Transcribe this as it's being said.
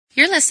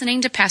You're listening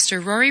to Pastor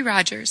Rory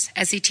Rogers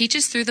as he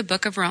teaches through the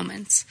book of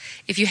Romans.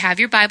 If you have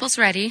your Bibles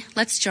ready,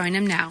 let's join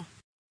him now.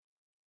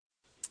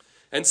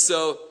 And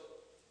so,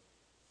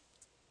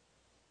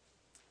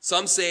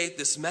 some say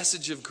this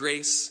message of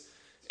grace,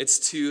 it's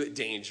too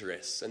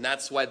dangerous. And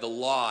that's why the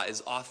law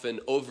is often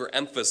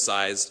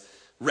overemphasized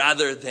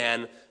rather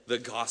than the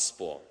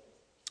gospel.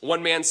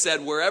 One man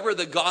said, wherever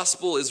the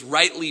gospel is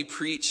rightly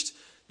preached,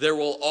 there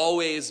will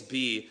always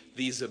be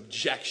these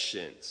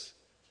objections.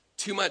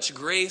 Too much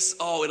grace,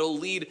 it'll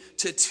lead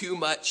to too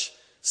much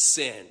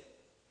sin.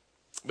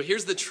 But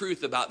here's the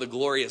truth about the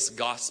glorious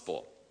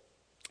gospel.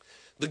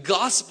 The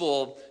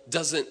gospel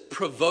doesn't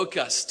provoke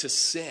us to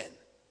sin.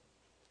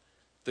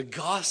 The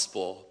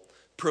gospel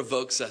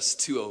provokes us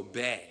to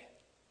obey.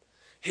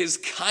 His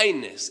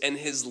kindness and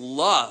his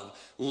love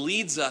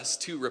leads us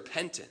to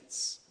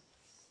repentance.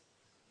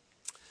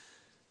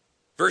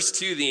 Verse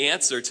 2, the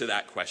answer to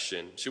that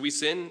question, should we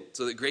sin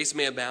so that grace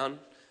may abound?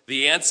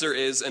 The answer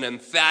is an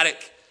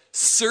emphatic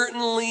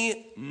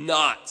certainly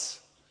not.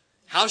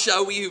 How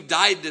shall we who've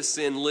died to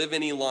sin live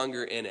any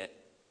longer in it?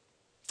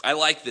 I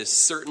like this,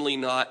 certainly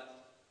not,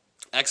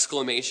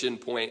 exclamation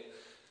point.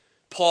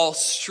 Paul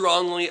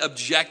strongly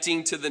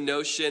objecting to the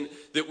notion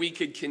that we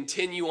could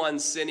continue on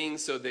sinning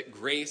so that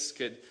grace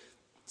could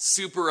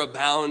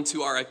superabound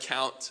to our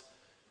account.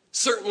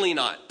 Certainly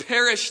not.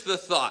 Perish the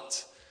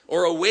thought,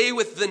 or away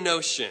with the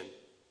notion.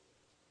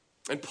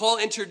 And Paul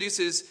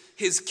introduces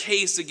his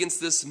case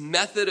against this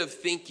method of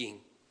thinking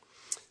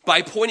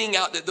by pointing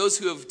out that those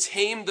who have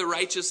tamed the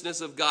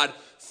righteousness of God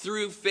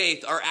through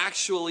faith are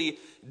actually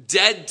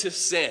dead to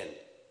sin.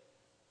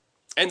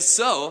 And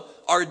so,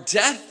 our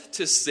death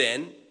to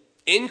sin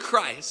in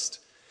Christ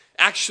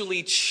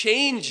actually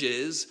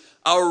changes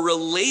our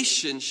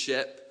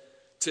relationship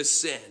to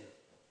sin.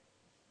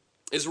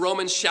 As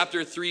Romans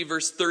chapter 3,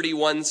 verse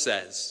 31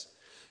 says,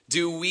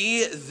 do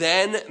we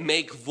then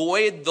make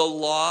void the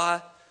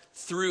law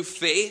through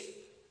faith?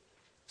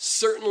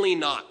 Certainly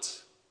not.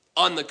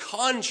 On the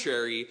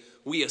contrary,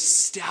 we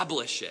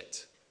establish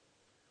it.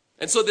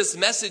 And so this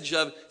message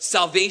of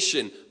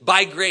salvation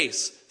by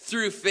grace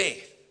through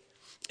faith,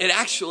 it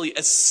actually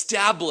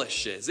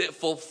establishes, it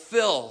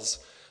fulfills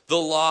the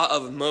law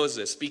of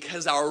Moses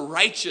because our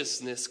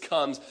righteousness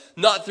comes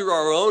not through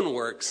our own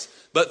works,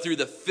 but through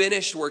the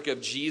finished work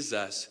of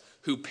Jesus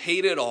who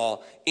paid it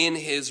all in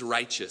his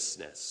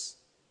righteousness.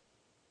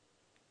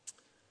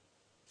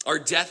 Our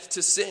death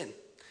to sin,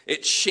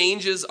 it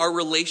changes our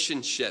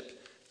relationship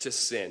to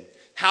sin.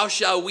 How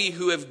shall we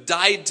who have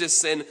died to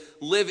sin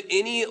live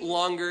any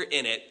longer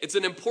in it? It's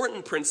an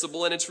important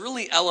principle and it's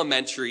really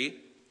elementary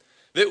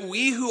that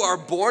we who are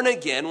born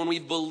again, when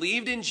we've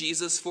believed in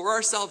Jesus for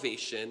our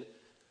salvation,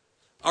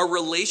 our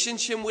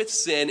relationship with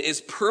sin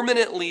is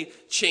permanently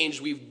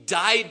changed. We've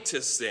died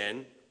to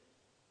sin.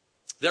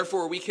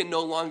 Therefore, we can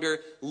no longer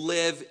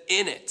live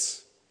in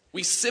it.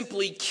 We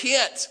simply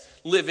can't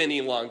live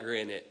any longer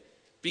in it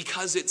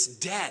because it's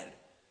dead.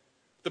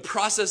 The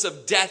process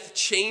of death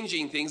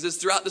changing things is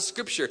throughout the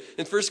scripture.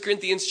 In 1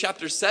 Corinthians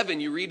chapter 7,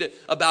 you read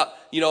about,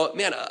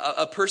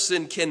 a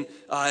person can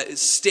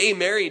stay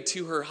married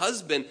to her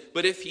husband,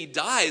 but if he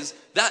dies,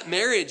 that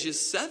marriage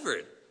is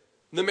severed.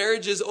 The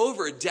marriage is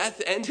over.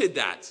 Death ended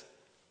that.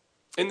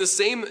 In the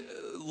same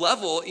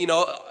level,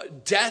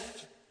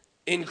 death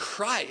in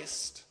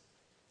Christ,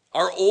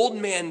 our old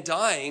man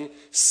dying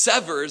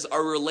severs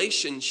our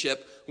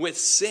relationship with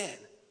sin.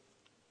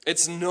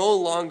 It's no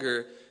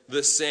longer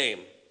the same.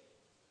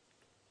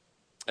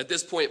 At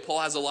this point, Paul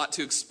has a lot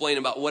to explain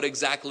about what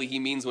exactly he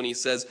means when he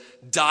says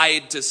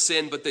died to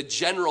sin, but the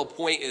general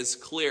point is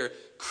clear.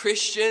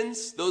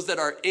 Christians, those that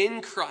are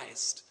in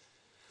Christ,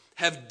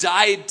 have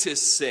died to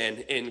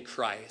sin in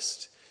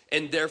Christ,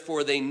 and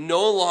therefore they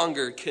no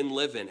longer can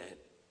live in it.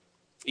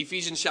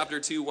 Ephesians chapter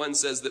 2:1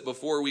 says that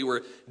before we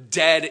were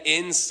dead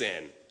in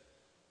sin,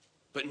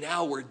 but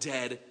now we're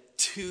dead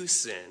to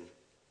sin.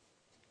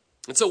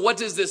 And so what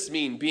does this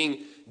mean,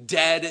 being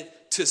dead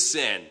to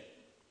sin?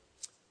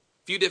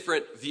 Few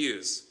different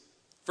views.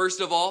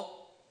 First of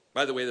all,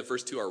 by the way, the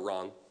first two are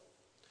wrong.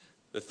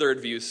 The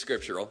third view is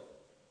scriptural.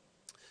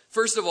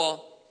 First of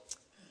all,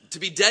 to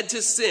be dead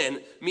to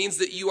sin means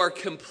that you are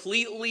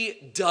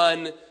completely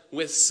done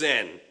with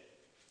sin.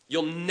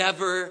 You'll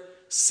never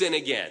sin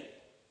again.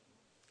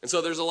 And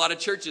so there's a lot of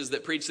churches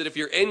that preach that if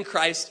you're in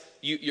Christ,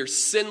 you're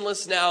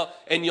sinless now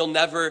and you'll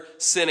never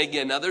sin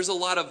again. Now there's a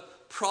lot of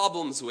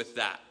problems with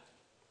that.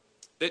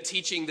 That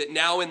teaching that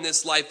now in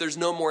this life there's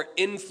no more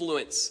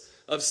influence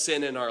of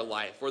sin in our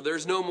life, or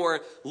there's no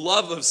more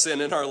love of sin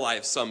in our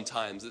life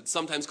sometimes. It's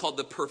sometimes called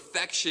the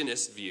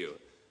perfectionist view.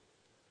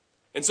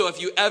 And so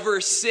if you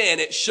ever sin,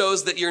 it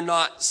shows that you're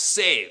not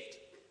saved.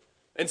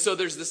 And so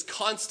there's this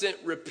constant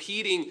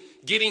repeating,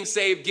 getting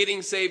saved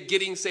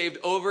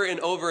over and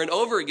over and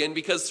over again,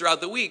 because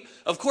throughout the week,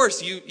 of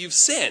course, you've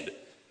sinned.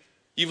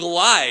 You've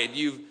lied,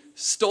 you've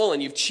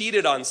stolen, you've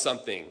cheated on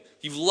something.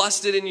 You've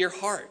lusted in your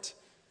heart.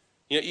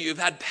 You've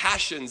had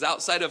passions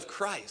outside of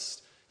Christ.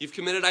 You've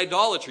committed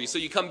idolatry. So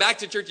you come back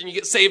to church and you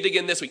get saved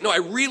again this week. No, I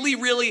really,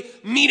 really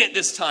mean it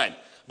this time.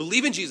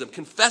 Believe in Jesus. I'm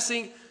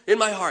confessing in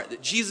my heart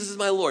that Jesus is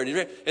my Lord.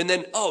 And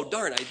then, oh,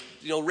 darn,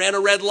 I ran a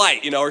red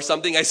light, or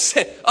something. I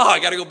said, I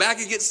got to go back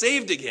and get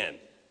saved again.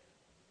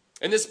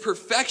 And this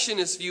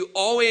perfectionist view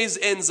always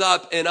ends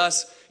up in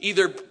us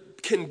either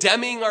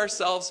condemning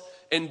ourselves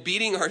and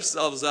beating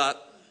ourselves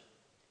up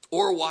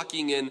or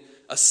walking in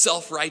a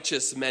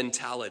self-righteous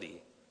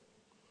mentality.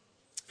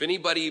 If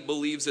anybody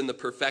believes in the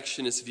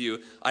perfectionist view,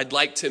 I'd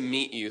like to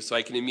meet you so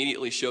I can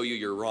immediately show you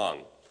you're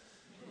wrong.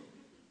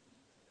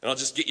 And I'll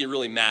just get you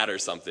really mad or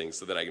something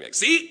so that I can be like,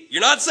 see,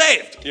 you're not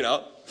saved,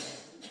 That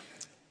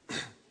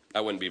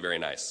wouldn't be very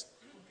nice.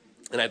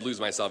 And I'd lose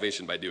my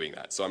salvation by doing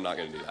that, so I'm not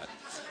going to do that.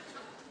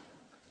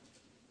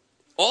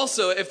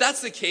 Also, if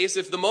that's the case,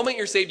 if the moment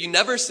you're saved you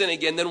never sin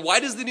again, then why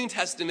does the New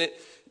Testament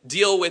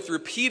deal with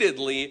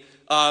repeatedly,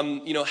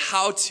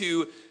 how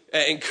to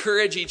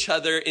encourage each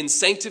other in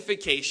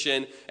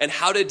sanctification and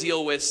how to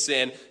deal with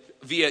sin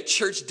via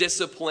church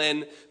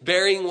discipline,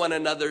 bearing one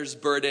another's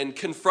burden,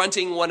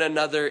 confronting one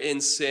another in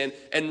sin,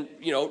 and,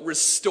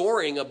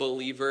 restoring a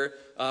believer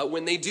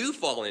when they do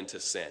fall into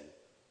sin?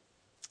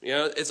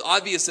 It's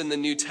obvious in the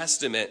New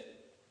Testament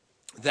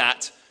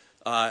that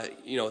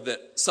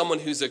that someone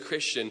who's a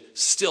Christian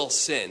still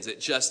sins. It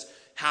just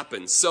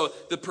happens. So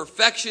the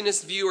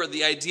perfectionist view, or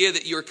the idea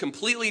that you're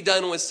completely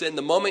done with sin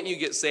the moment you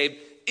get saved,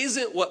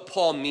 isn't what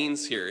Paul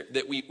means here,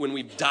 that when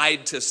we've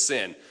died to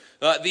sin.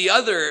 The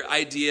other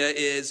idea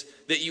is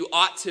that you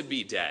ought to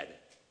be dead,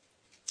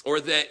 or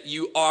that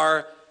you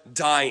are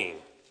dying.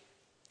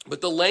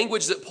 But the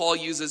language that Paul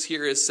uses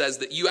here says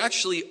that you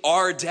actually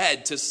are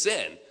dead to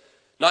sin.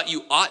 Not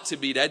you ought to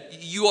be dead.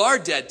 You are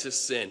dead to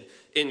sin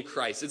in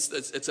Christ.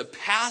 It's a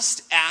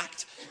past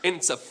act, and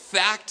it's a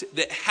fact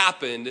that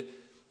happened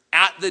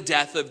at the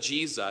death of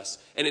Jesus,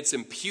 and it's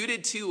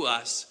imputed to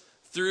us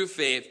through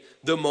faith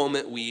the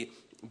moment we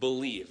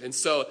believe. And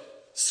so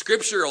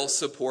scriptural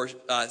support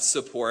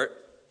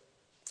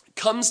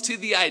comes to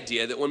the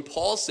idea that when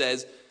Paul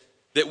says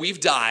that we've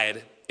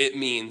died, it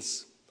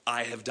means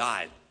I have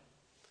died.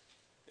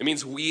 It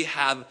means we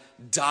have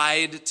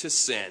died to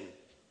sin.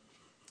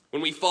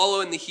 When we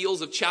follow in the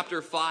heels of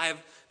chapter 5,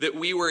 that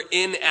we were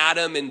in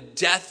Adam and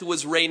death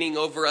was reigning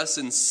over us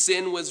and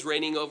sin was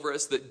reigning over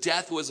us, that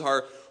death was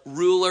our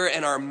ruler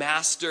and our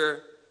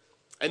master.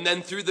 And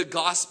then through the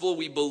gospel,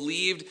 we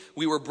believed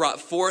we were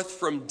brought forth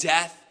from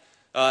death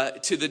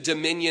to the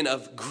dominion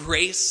of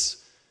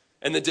grace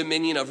and the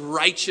dominion of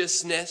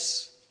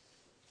righteousness.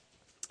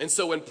 And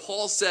so when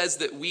Paul says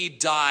that we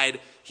died,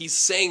 he's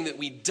saying that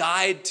we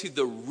died to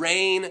the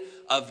reign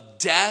of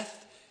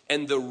death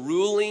and the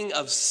ruling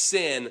of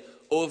sin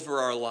over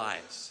our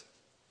lives.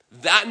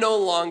 That no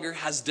longer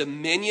has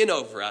dominion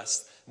over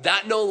us.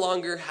 That no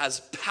longer has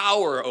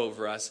power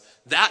over us.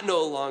 That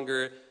no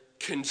longer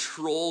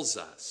controls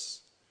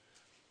us.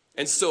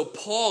 And so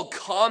Paul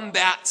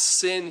combats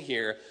sin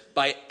here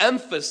by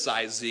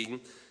emphasizing,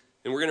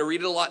 and we're going to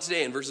read it a lot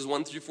today in verses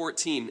 1 through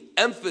 14,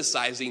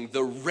 emphasizing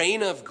the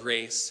reign of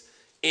grace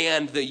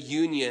and the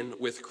union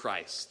with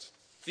Christ.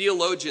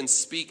 Theologians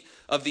speak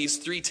of these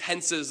three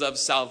tenses of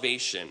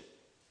salvation.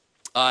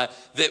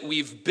 That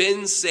we've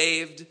been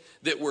saved,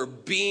 that we're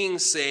being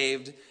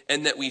saved,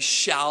 and that we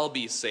shall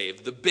be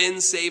saved. The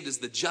been saved is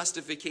the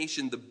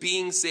justification. The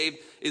being saved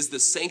is the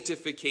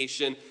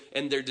sanctification.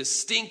 And they're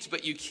distinct,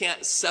 but you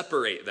can't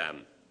separate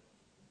them.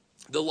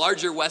 The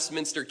larger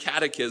Westminster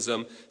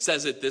Catechism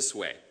says it this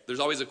way.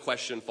 There's always a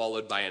question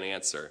followed by an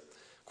answer.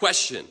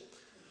 Question: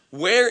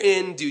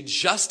 wherein do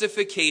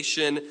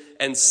justification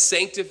and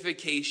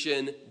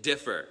sanctification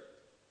differ?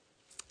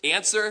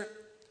 Answer: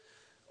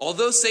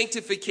 although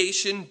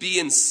sanctification be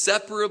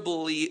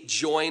inseparably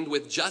joined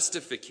with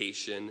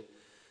justification,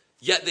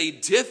 yet they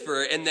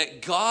differ in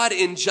that God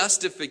in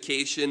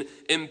justification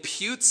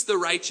imputes the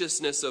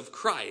righteousness of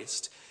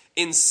Christ.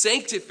 In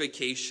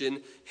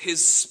sanctification,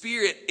 his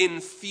Spirit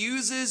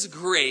infuses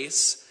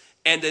grace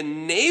and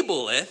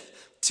enableth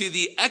to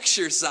the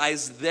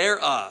exercise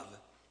thereof.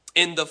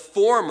 In the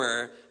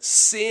former,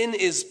 sin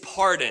is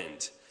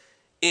pardoned.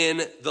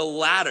 In the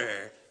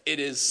latter,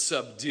 it is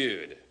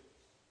subdued.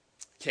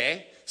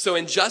 Okay? So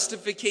in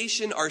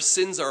justification, our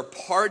sins are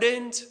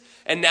pardoned.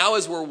 And now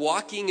as we're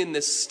walking in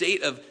this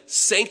state of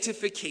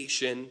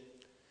sanctification,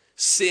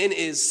 sin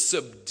is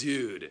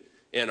subdued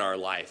in our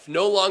life.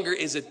 No longer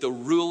is it the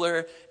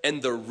ruler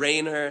and the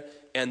reigner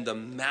and the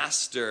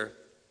master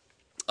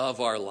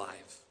of our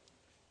life.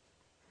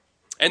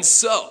 And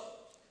so,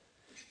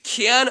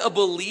 can a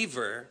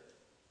believer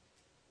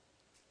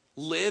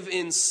live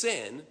in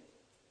sin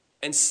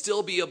and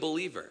still be a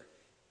believer?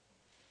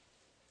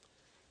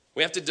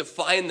 We have to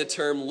define the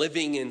term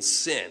living in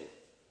sin.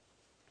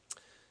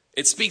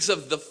 It speaks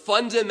of the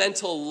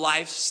fundamental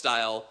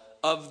lifestyle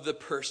of the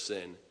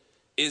person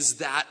is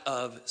that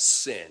of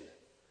sin.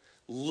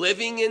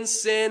 Living in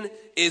sin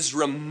is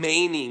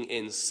remaining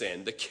in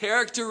sin. The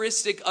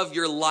characteristic of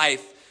your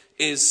life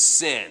is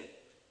sin.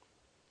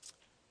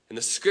 And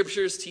the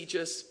scriptures teach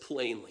us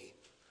plainly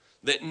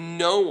that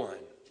no one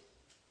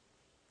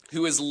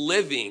who is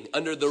living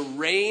under the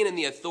reign and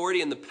the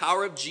authority and the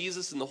power of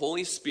Jesus and the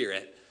Holy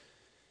Spirit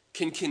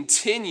can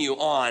continue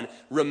on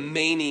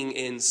remaining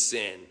in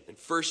sin. And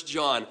 1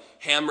 John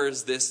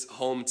hammers this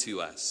home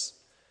to us.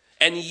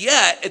 And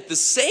yet, at the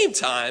same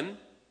time,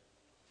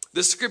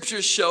 the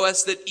scriptures show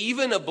us that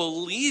even a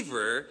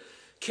believer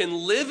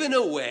can live in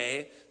a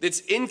way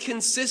that's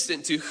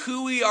inconsistent to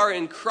who we are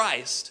in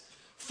Christ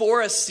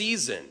for a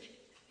season.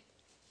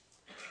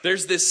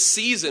 There's this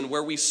season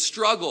where we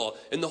struggle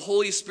and the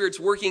Holy Spirit's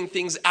working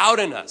things out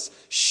in us,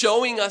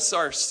 showing us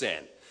our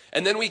sin.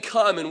 And then we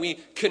come and we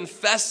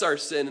confess our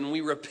sin and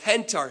we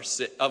repent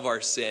of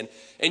our sin.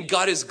 And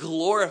God is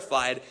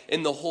glorified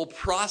in the whole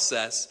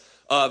process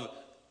of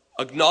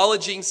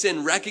acknowledging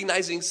sin,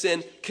 recognizing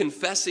sin,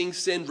 confessing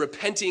sin,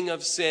 repenting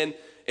of sin,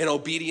 and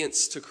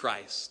obedience to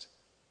Christ.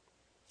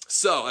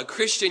 So a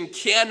Christian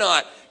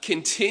cannot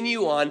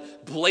continue on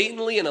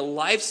blatantly in a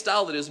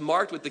lifestyle that is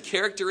marked with the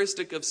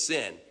characteristic of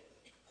sin.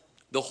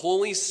 The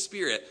Holy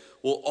Spirit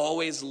will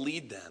always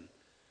lead them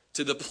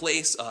to the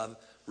place of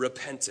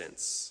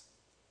repentance.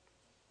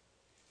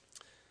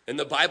 And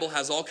the Bible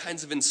has all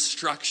kinds of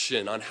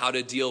instruction on how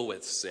to deal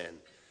with sin.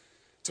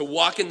 To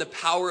walk in the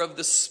power of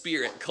the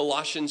Spirit,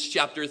 Colossians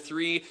chapter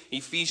 3,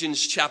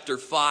 Ephesians chapter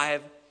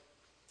 5.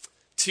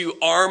 To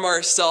arm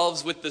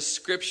ourselves with the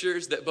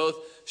scriptures that both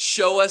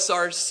show us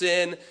our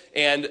sin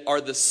and are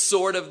the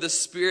sword of the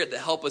Spirit that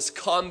help us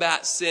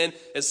combat sin.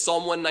 As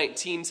Psalm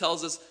 119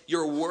 tells us,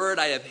 your word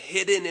I have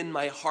hidden in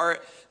my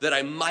heart that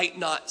I might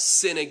not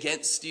sin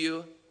against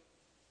you.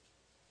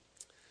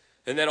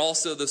 And then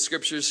also the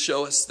scriptures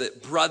show us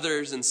that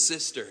brothers and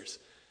sisters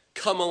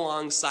come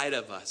alongside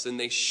of us and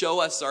they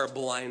show us our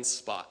blind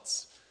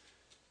spots.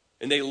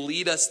 And they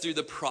lead us through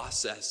the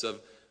process of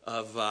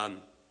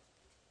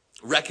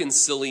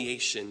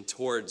reconciliation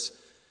towards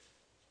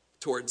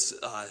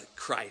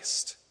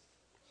Christ.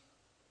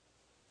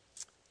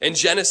 In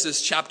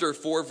Genesis chapter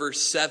 4,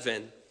 verse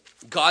 7,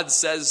 God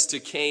says to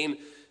Cain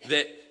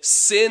that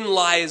sin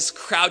lies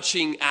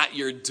crouching at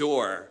your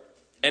door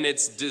and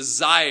its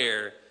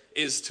desire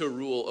is to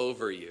rule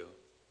over you.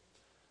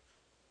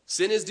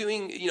 Sin is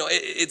doing,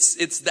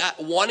 it's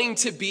that wanting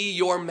to be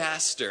your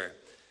master.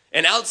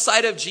 And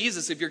outside of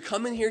Jesus, if you're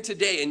coming here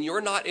today and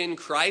you're not in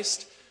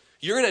Christ,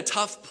 you're in a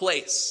tough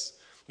place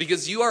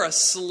because you are a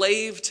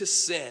slave to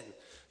sin.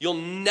 You'll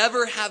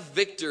never have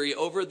victory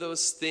over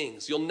those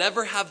things. You'll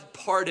never have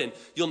pardon.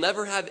 You'll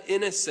never have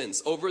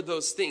innocence over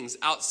those things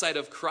outside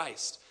of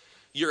Christ.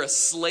 You're a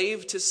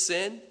slave to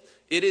sin.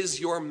 It is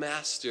your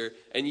master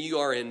and you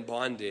are in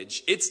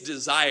bondage. Its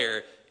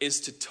desire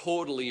is to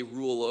totally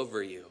rule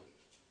over you.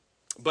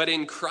 But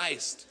in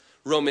Christ,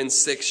 Romans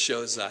 6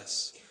 shows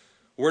us,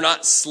 we're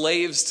not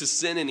slaves to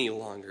sin any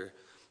longer,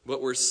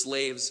 but we're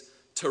slaves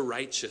to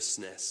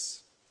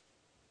righteousness.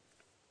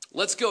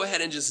 Let's go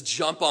ahead and just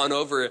jump on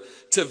over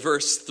to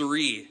verse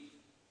 3.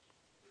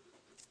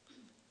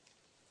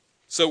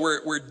 So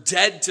we're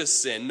dead to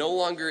sin. No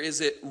longer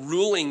is it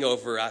ruling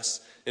over us.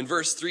 And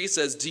verse 3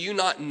 says, do you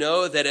not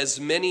know that as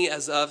many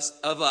of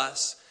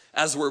us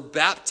as were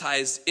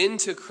baptized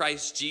into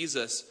Christ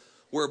Jesus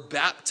were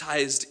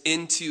baptized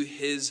into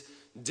his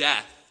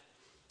death?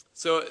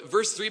 So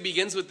verse 3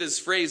 begins with this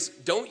phrase,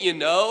 don't you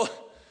know?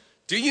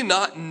 Do you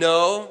not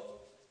know?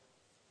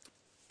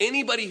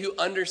 Anybody who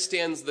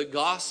understands the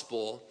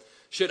gospel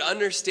should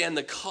understand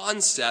the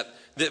concept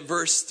that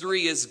verse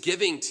 3 is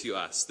giving to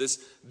us.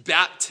 This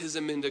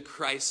baptism into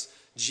Christ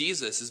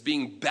Jesus is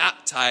being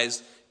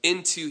baptized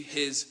into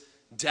his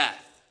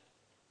death.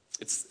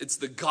 It's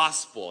the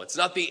gospel. It's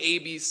not the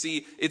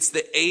ABC. It's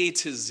the A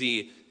to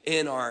Z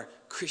in our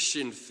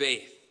Christian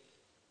faith.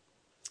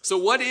 So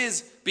what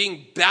is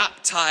being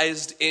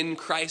baptized in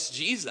Christ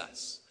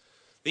Jesus?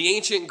 The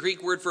ancient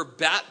Greek word for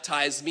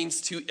baptize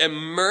means to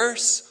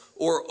immerse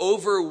or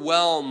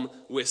overwhelm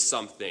with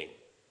something.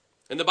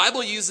 And the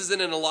Bible uses it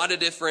in a lot of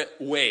different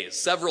ways,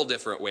 several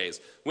different ways.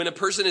 When a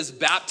person is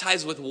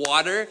baptized with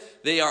water,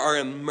 they are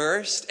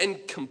immersed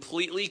and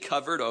completely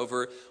covered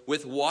over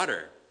with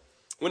water.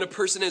 When a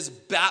person is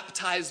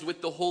baptized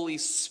with the Holy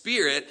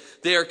Spirit,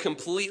 they are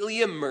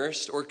completely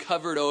immersed or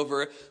covered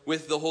over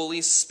with the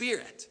Holy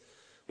Spirit.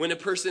 When a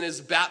person is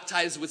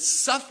baptized with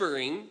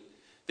suffering,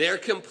 they are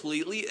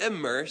completely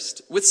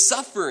immersed with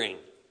suffering.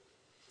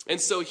 And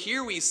so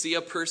here we see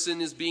a person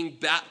is being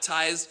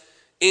baptized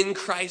in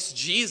Christ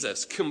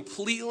Jesus,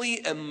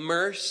 completely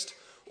immersed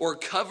or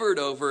covered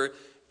over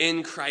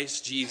in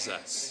Christ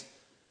Jesus.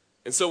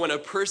 And so when a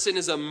person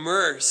is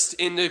immersed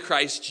into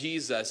Christ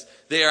Jesus,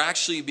 they are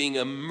actually being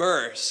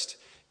immersed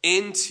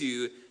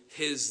into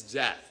his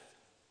death.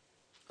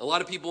 A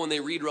lot of people, when they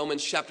read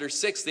Romans chapter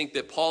 6, think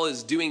that Paul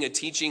is doing a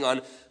teaching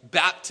on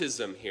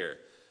baptism here.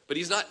 But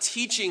he's not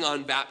teaching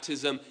on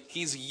baptism.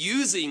 He's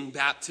using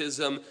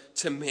baptism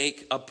to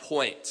make a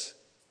point.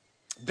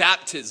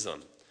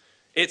 Baptism.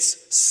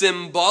 It's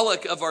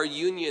symbolic of our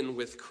union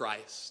with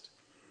Christ.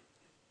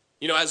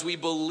 As we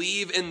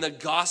believe in the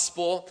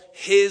gospel,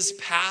 his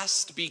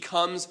past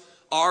becomes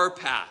our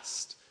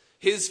past.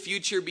 His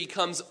future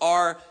becomes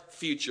our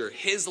future.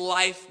 His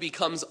life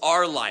becomes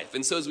our life.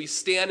 And so as we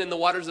stand in the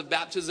waters of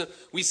baptism,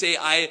 we say,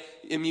 I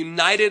am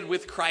united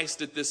with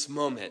Christ at this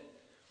moment.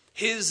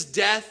 His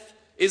death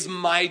is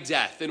my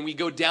death. And we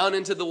go down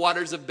into the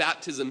waters of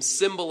baptism,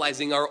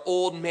 symbolizing our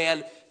old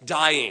man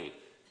dying.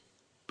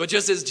 But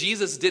just as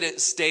Jesus didn't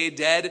stay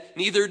dead,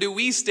 neither do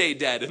we stay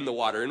dead in the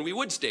water. And we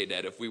would stay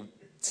dead if we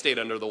stayed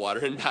under the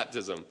water in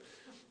baptism.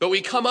 But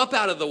we come up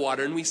out of the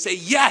water and we say,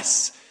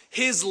 yes,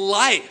 his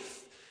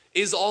life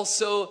is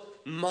also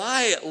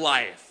my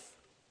life.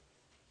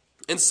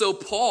 And so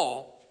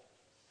Paul,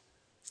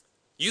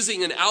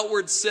 using an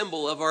outward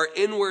symbol of our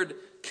inward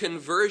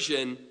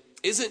conversion,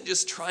 isn't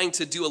just trying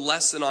to do a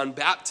lesson on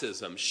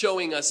baptism,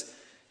 showing us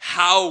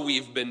how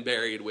we've been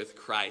buried with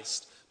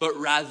Christ, but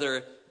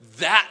rather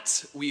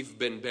that we've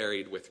been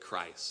buried with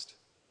Christ.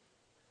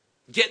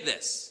 Get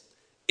this.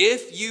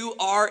 If you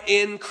are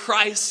in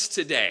Christ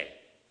today,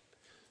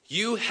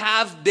 you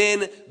have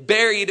been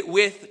buried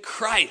with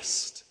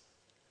Christ.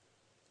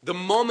 The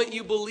moment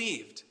you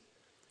believed,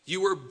 you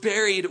were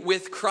buried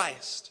with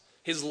Christ.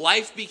 His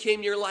life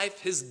became your life,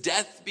 his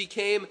death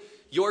became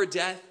your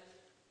death,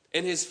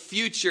 and his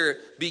future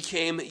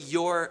became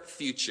your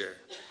future.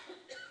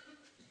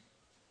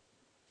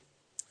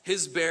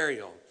 His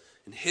burial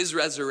and his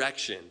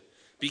resurrection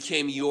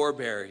became your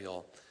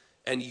burial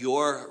and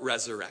your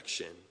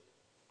resurrection.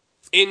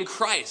 In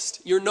Christ,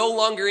 you're no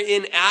longer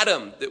in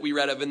Adam that we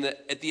read of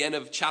at the end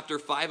of chapter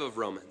 5 of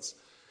Romans,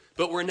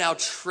 but we're now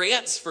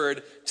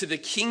transferred to the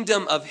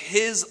kingdom of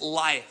his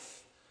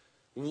life,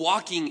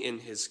 walking in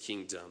his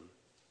kingdom,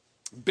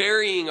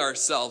 burying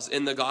ourselves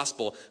in the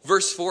gospel.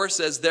 Verse 4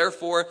 says,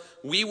 therefore,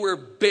 we were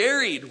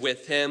buried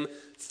with him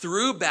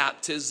through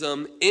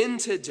baptism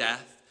into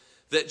death,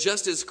 that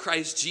just as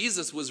Christ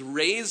Jesus was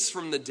raised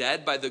from the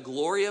dead by the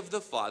glory of the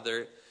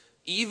Father,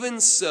 even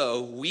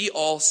so we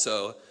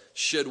also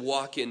should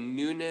walk in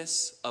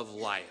newness of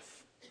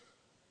life.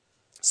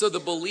 So the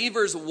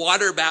believer's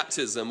water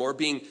baptism, or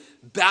being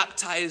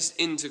baptized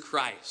into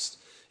Christ,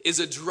 is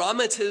a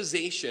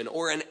dramatization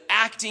or an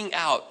acting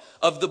out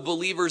of the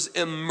believer's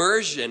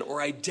immersion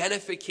or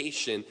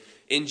identification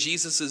in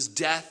Jesus'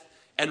 death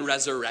and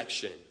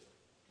resurrection.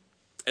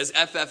 As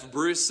F.F.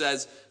 Bruce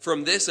says,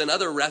 from this and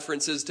other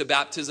references to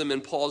baptism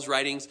in Paul's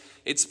writings,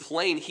 it's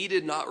plain he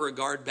did not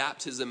regard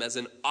baptism as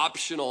an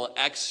optional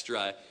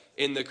extra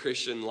in the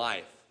Christian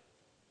life.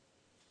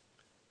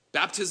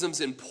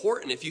 Baptism's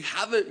important. If you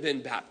haven't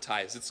been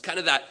baptized, it's kind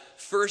of that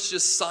first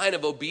just sign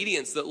of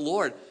obedience that,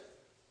 Lord,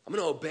 I'm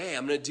going to obey.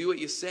 I'm going to do what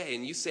you say.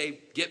 And you say,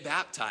 get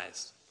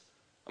baptized.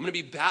 I'm going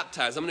to be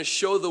baptized. I'm going to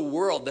show the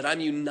world that I'm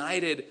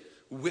united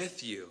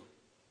with you.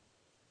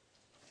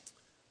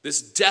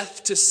 This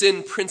death to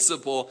sin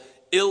principle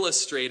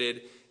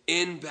illustrated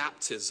in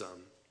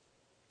baptism.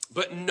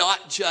 But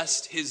not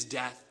just his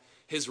death,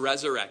 his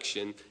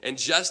resurrection. And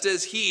just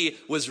as he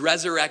was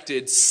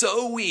resurrected,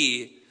 so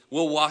we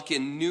will walk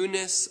in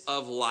newness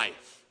of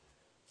life.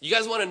 You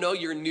guys want to know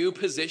your new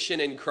position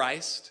in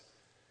Christ?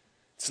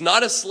 It's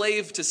not a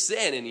slave to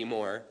sin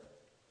anymore.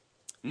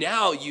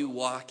 Now you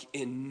walk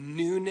in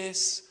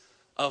newness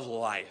of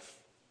life.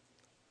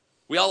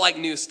 We all like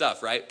new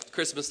stuff, right?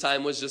 Christmas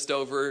time was just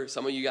over.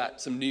 Some of you got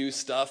some new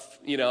stuff,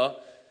 you know.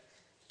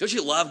 Don't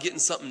you love getting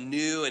something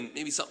new and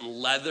maybe something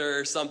leather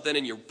or something,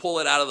 and you pull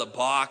it out of the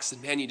box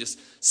and man, you just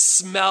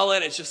smell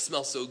it. It just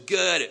smells so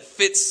good. It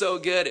fits so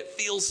good. It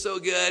feels so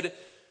good.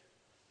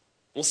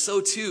 Well,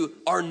 so too,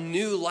 our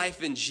new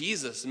life in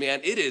Jesus, man,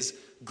 it is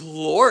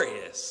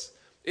glorious.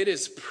 It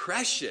is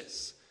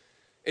precious.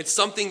 It's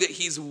something that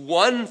he's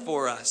won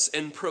for us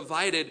and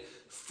provided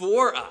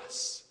for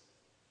us.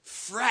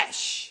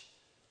 Fresh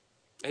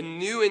and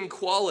new in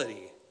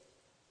quality.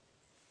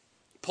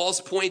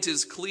 Paul's point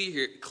is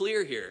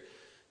clear here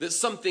that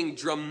something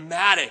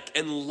dramatic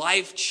and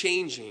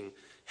life-changing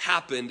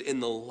happened in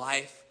the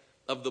life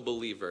of the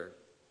believer.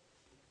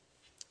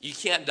 You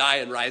can't die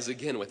and rise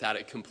again without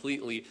it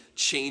completely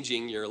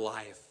changing your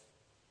life.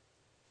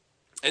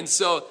 And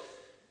so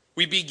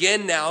we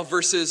begin now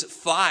verses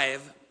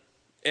 5,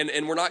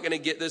 and we're not going to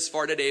get this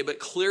far today, but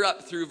clear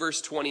up through verse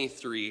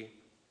 23.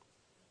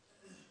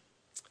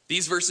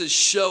 These verses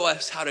show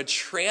us how to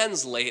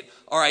translate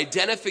our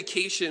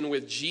identification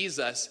with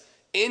Jesus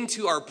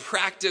into our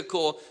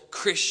practical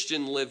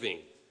Christian living.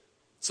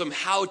 Some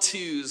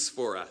how-tos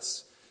for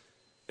us.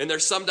 And they're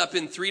summed up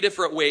in 3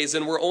 different ways,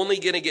 and we're only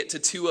going to get to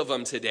 2 of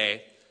them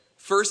today.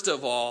 First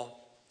of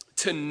all,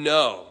 to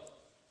know,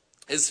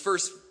 as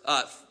verse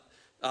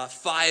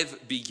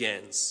 5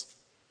 begins.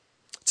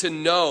 To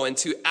know and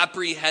to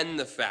apprehend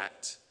the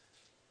fact.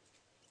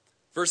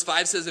 Verse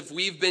 5 says, if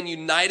we've been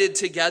united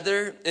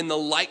together in the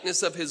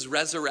likeness of his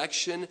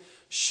resurrection,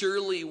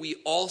 surely we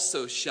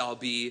also shall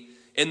be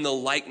in the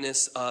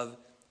likeness of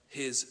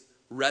his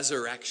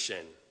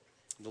resurrection.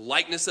 The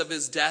likeness of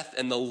his death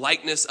and the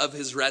likeness of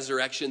his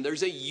resurrection.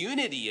 There's a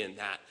unity in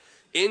that,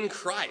 in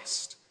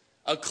Christ.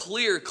 A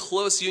clear,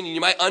 close union.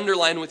 You might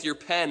underline with your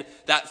pen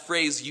that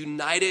phrase,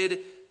 united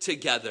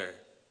together.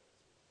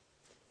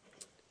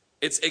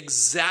 It's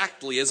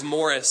exactly, as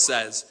Morris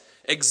says,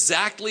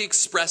 exactly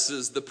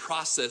expresses the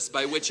process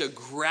by which a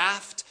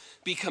graft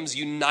becomes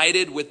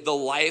united with the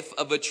life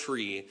of a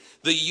tree.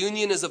 The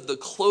union is of the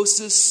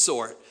closest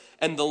sort,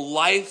 and the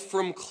life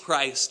from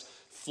Christ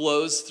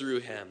flows through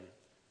him.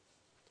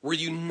 We're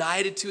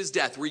united to his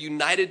death. We're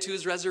united to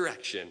his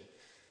resurrection.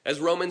 As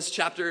Romans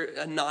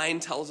chapter 9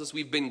 tells us,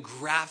 we've been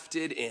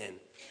grafted in.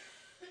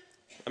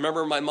 I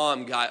remember my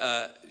mom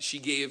she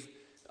gave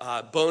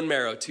bone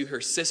marrow to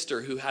her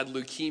sister who had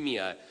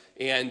leukemia.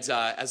 And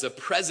as a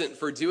present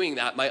for doing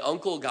that, my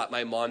uncle got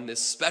my mom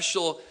this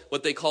special,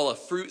 what they call a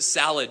fruit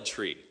salad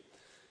tree.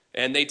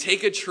 And they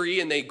take a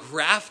tree and they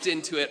graft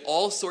into it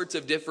all sorts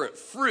of different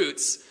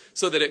fruits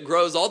so that it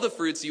grows all the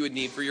fruits you would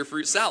need for your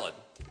fruit salad.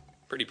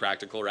 Pretty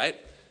practical, right?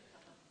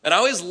 And I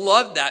always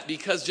loved that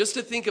because just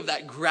to think of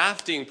that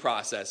grafting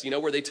process,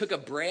 where they took a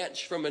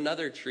branch from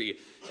another tree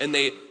and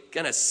they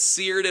kind of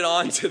seared it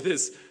onto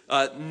this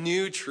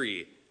new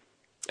tree.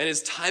 And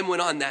as time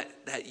went on,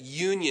 that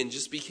union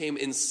just became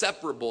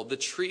inseparable. The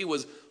tree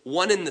was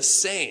one and the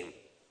same.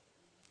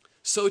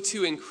 So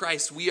too in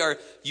Christ, we are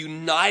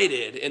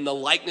united in the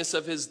likeness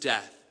of his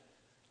death,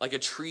 like a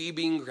tree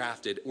being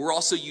grafted. We're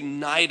also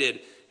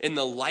united in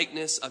the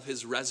likeness of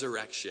his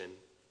resurrection.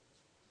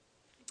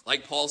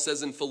 Like Paul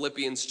says in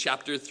Philippians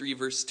chapter 3,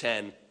 verse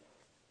 10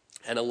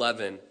 and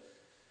 11,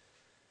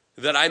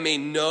 that I may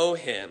know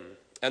him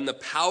and the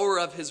power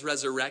of his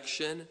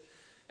resurrection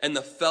and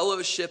the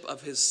fellowship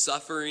of his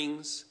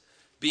sufferings,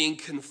 being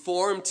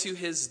conformed to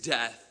his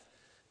death,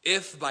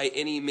 if by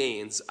any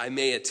means I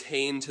may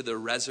attain to the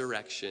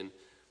resurrection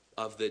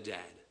of the dead.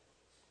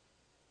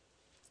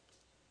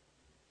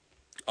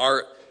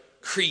 Our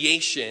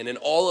creation and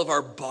all of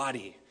our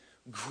body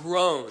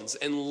groans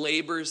and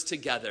labors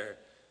together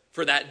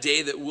for that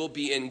day that we'll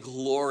be in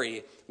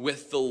glory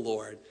with the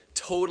Lord,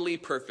 totally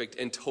perfect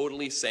and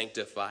totally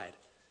sanctified.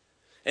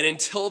 And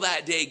until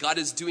that day, God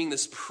is doing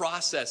this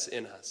process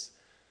in us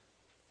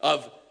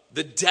of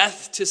the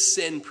death to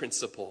sin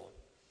principle.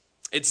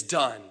 It's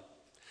done.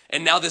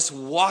 And now this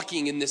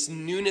walking in this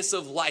newness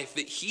of life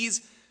that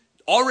he's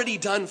already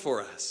done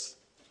for us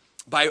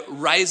by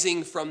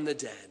rising from the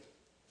dead.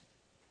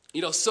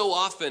 So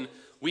often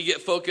we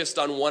get focused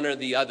on one or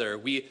the other.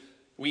 We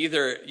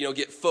either,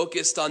 get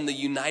focused on the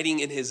uniting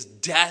in his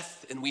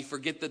death and we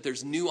forget that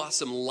there's new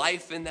awesome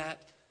life in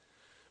that.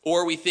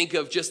 Or we think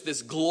of just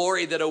this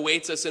glory that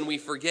awaits us and we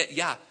forget,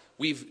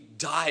 we've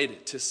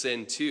died to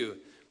sin too.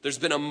 There's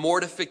been a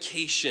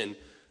mortification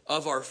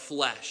of our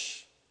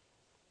flesh.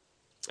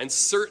 And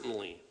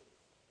certainly,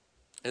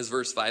 as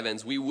verse 5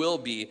 ends, we will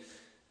be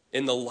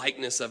in the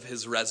likeness of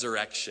his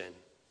resurrection.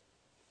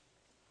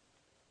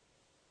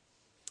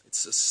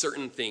 It's a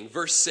certain thing.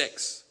 Verse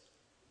 6,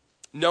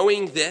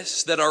 knowing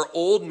this, that our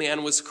old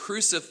man was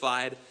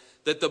crucified,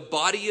 that the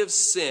body of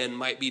sin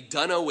might be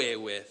done away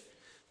with,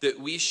 that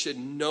we should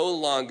no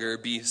longer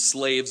be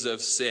slaves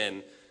of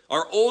sin.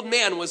 Our old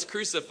man was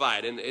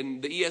crucified,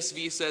 and the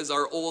ESV says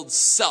our old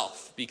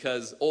self,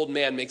 because old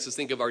man makes us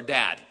think of our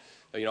dad.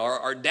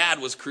 Our dad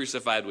was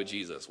crucified with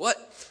Jesus. What?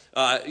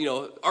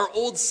 Our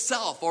old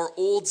self, our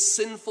old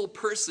sinful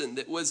person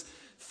that was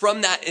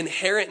from that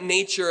inherent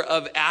nature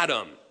of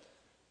Adam.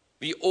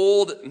 The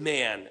old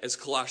man, as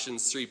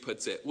Colossians 3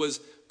 puts it, was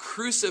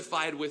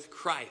crucified with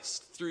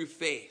Christ through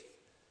faith.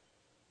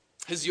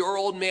 Has your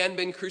old man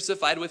been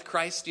crucified with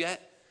Christ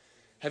yet?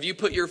 Have you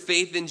put your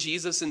faith in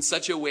Jesus in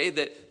such a way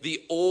that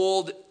the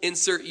old,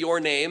 insert your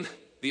name,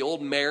 the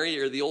old Mary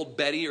or the old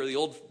Betty or the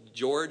old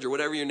George or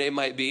whatever your name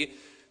might be,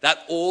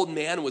 that old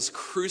man was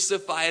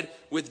crucified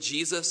with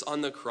Jesus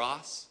on the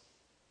cross?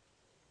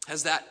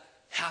 Has that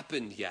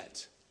happened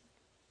yet?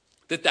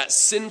 That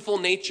sinful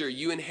nature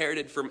you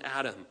inherited from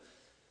Adam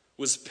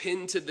was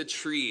pinned to the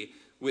tree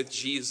with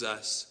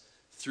Jesus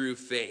through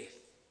faith.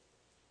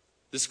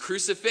 This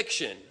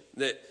crucifixion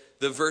that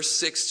the verse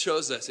 6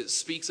 shows us, it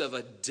speaks of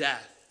a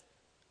death.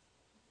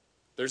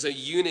 There's a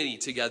unity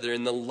together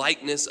in the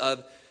likeness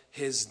of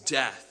his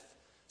death,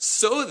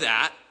 so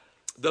that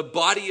the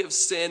body of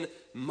sin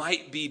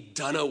might be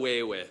done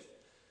away with.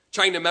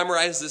 Trying to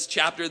memorize this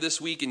chapter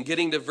this week and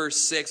getting to verse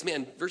 6,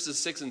 verses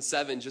 6 and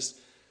 7 just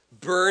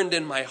burned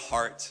in my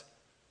heart.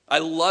 I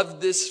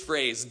loved this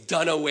phrase,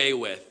 done away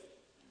with.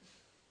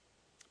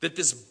 That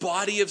this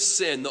body of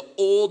sin, the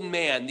old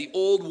man, the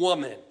old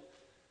woman,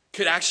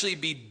 could actually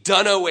be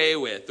done away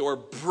with or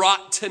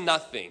brought to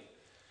nothing,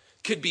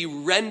 could be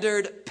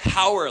rendered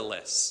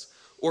powerless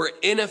or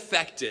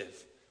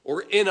ineffective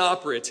or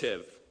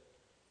inoperative.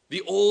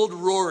 The old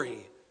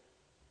Rory,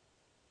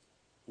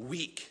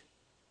 weak,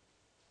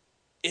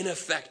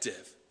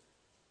 ineffective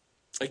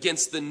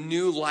against the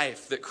new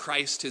life that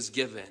Christ has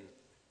given.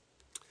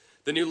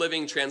 The New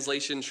Living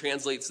Translation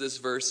translates this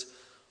verse,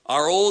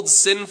 our old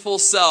sinful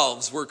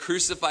selves were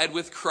crucified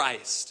with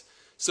Christ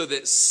so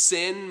that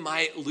sin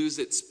might lose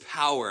its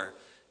power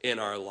in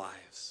our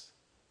lives.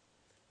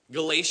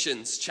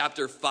 Galatians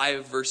chapter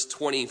 5, verse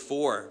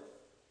 24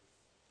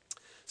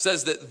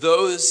 says that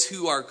those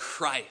who are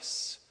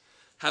Christ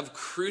have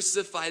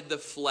crucified the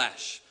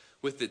flesh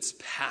with its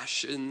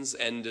passions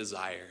and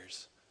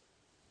desires.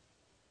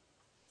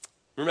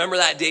 Remember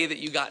that day that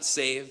you got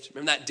saved?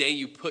 Remember that day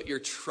you put your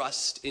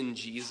trust in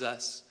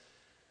Jesus?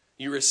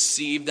 You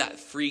received that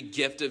free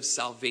gift of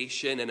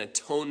salvation and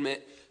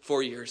atonement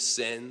for your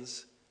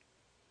sins.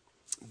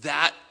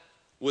 That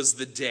was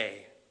the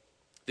day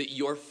that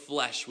your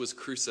flesh was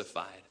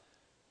crucified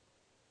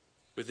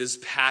with his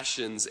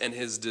passions and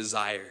his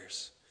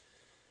desires.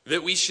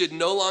 That we should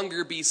no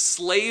longer be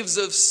slaves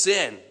of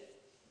sin,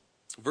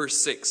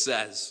 verse 6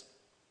 says.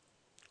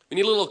 We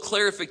need a little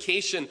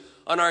clarification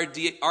on our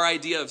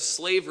idea of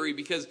slavery,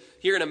 because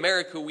here in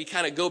America, we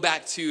kind of go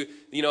back to,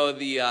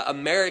 the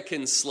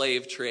American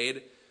slave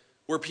trade,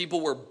 where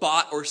people were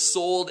bought or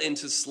sold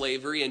into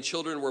slavery and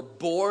children were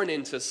born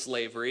into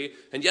slavery.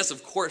 And yes,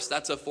 of course,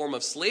 that's a form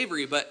of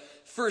slavery, but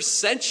first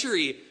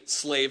century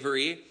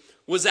slavery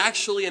was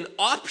actually an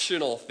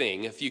optional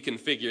thing, if you can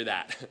figure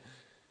that.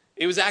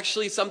 It was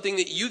actually something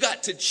that you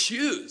got to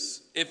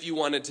choose if you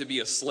wanted to be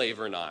a slave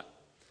or not.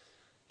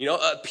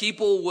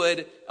 People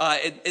would,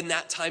 in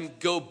that time,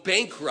 go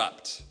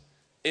bankrupt.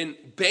 And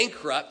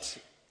bankrupt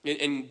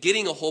and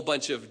getting a whole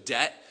bunch of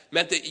debt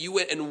meant that you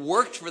went and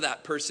worked for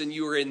that person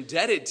you were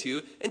indebted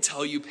to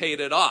until you paid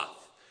it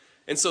off.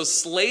 And so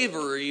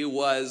slavery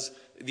was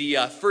the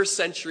first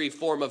century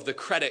form of the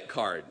credit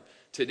card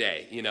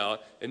today,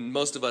 and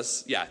most of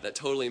us, that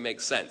totally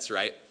makes sense,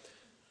 right?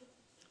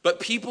 But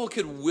people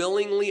could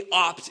willingly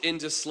opt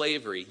into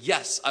slavery.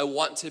 Yes, I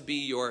want to be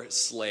your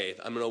slave.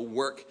 I'm going to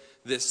work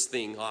this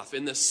thing off.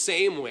 In the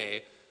same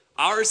way,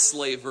 our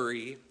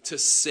slavery to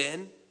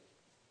sin,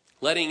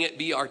 letting it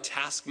be our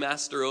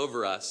taskmaster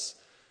over us,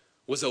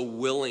 was a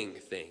willing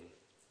thing.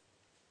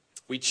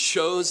 We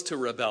chose to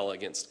rebel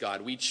against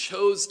God. We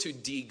chose to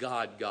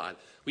de-God God.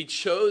 We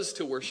chose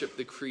to worship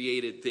the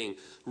created thing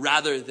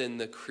rather than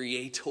the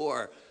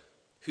creator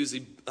who's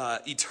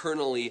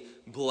eternally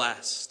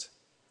blessed.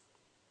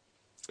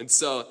 And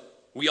so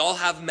we all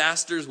have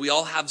masters. We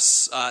all have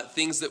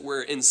things that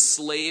we're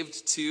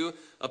enslaved to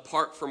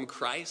apart from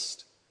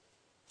Christ.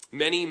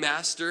 Many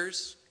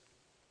masters,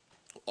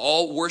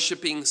 all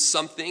worshiping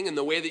something. And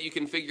the way that you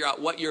can figure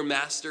out what your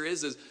master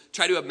is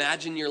try to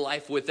imagine your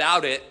life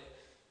without it.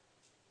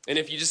 And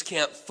if you just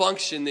can't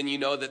function, then you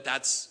know that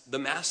that's the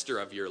master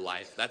of your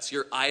life. That's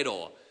your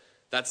idol.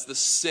 That's the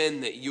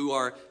sin that you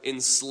are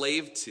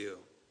enslaved to.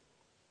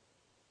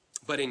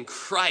 But in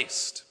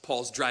Christ,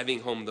 Paul's driving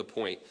home the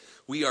point,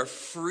 we are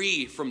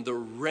free from the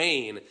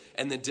reign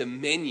and the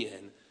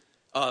dominion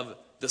of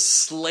the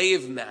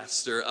slave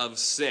master of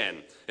sin.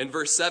 And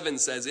verse 7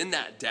 says, in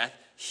that death,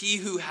 he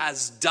who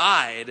has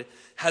died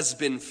has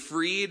been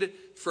freed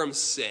from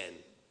sin.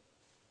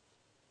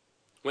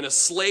 When a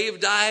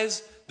slave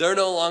dies, they're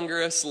no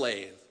longer a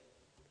slave.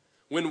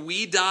 When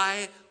we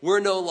die, we're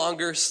no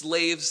longer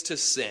slaves to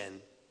sin.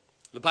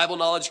 The Bible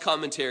Knowledge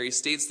Commentary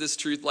states this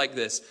truth like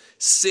this: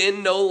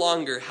 sin no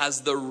longer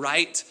has the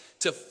right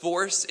to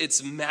force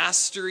its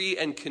mastery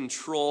and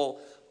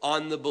control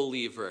on the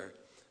believer,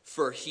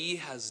 for he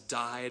has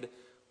died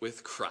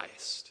with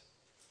Christ.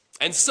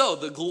 And so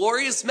the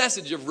glorious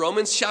message of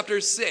Romans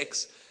chapter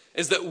 6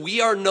 is that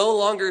we are no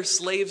longer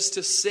slaves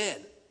to sin.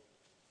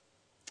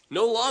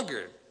 No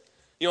longer.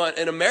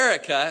 In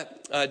America,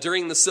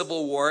 during the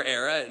Civil War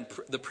era and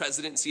the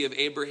presidency of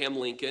Abraham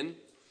Lincoln,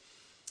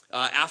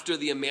 after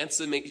the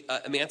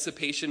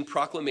Emancipation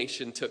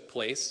Proclamation took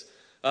place,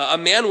 a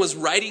man was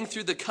riding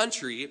through the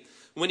country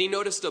when he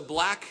noticed a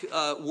black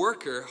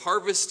worker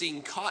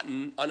harvesting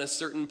cotton on a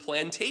certain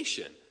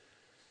plantation.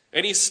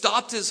 And he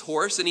stopped his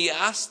horse and he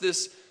asked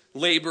this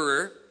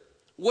laborer,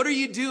 "What are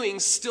you doing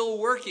still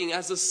working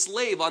as a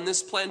slave on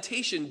this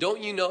plantation?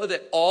 Don't you know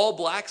that all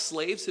black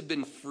slaves have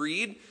been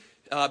freed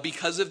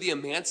because of the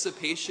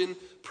Emancipation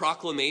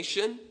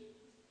Proclamation?"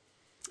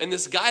 And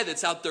this guy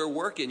that's out there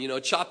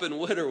working, chopping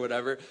wood or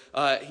whatever,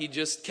 he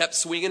just kept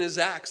swinging his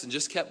axe and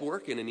just kept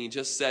working. And he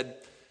just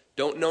said,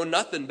 "Don't know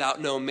nothing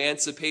about no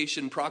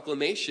Emancipation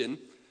Proclamation." And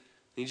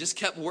he just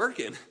kept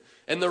working.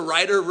 And the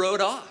rider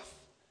rode off.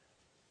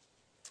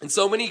 And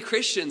so many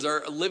Christians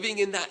are living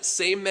in that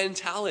same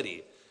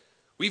mentality.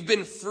 We've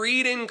been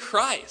freed in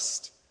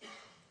Christ.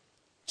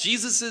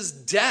 Jesus'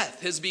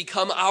 death has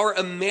become our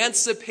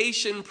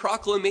Emancipation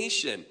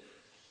Proclamation.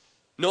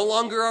 No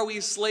longer are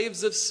we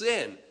slaves of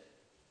sin.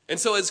 And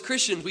so as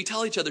Christians, we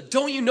tell each other,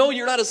 "Don't you know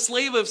you're not a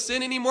slave of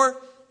sin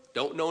anymore?"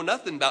 "Don't know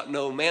nothing about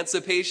no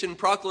Emancipation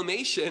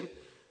Proclamation."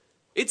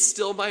 "It's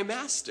still my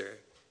master."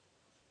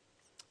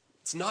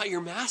 It's not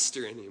your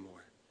master anymore.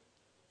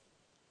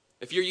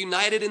 If you're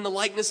united in the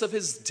likeness of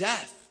his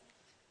death,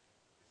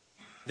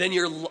 then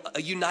you're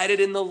united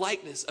in the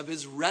likeness of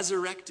his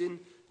resurrection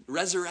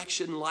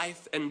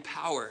life and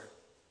power.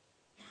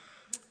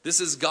 This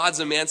is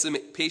God's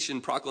Emancipation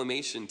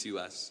Proclamation to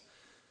us.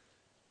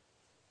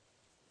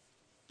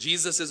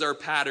 Jesus is our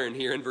pattern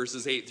here in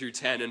verses 8 through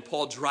 10, and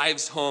Paul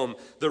drives home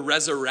the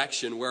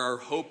resurrection where our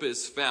hope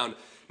is found.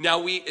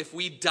 Now, if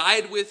we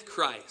died with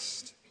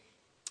Christ,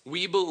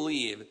 we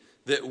believe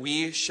that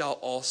we shall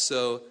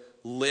also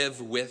live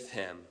with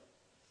him.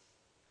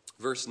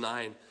 Verse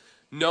 9,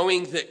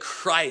 knowing that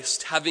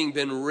Christ, having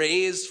been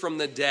raised from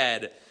the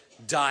dead,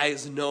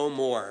 dies no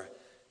more.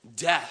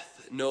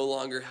 Death no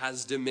longer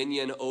has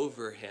dominion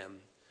over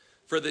him.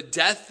 For the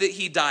death that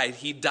he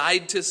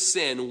died to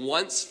sin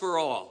once for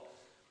all,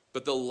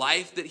 but the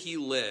life that he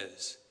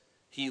lives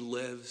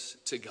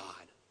to God.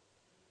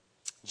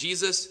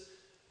 Jesus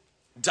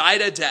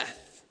died a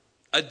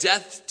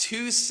death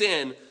to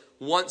sin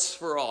once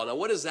for all. Now,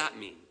 what does that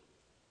mean?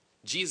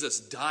 Jesus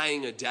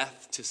dying a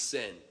death to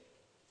sin.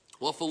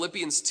 Well,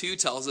 Philippians 2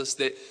 tells us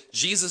that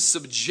Jesus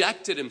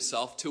subjected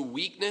himself to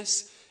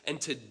weakness and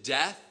to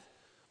death,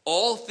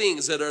 all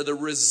things that are the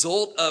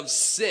result of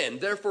sin.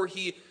 Therefore,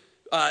 he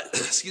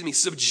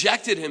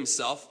subjected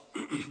himself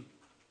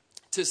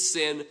to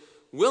sin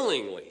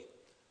willingly.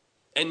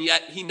 And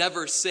yet he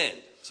never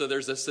sinned. So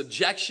there's a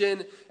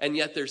subjection, and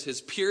yet there's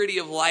his purity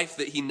of life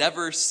that he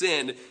never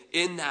sinned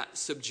in that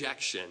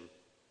subjection.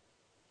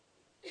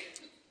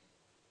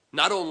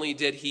 Not only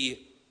did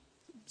he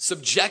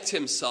subject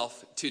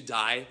himself to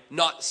die,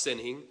 not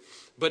sinning,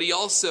 but he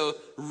also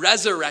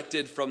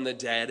resurrected from the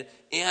dead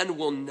and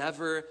will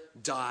never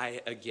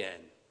die again.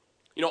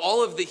 You know,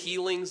 all of the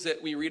healings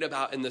that we read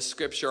about in the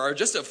scripture are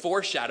just a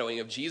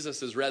foreshadowing of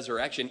Jesus'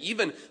 resurrection.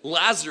 Even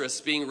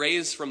Lazarus being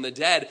raised from the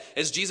dead,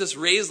 as Jesus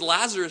raised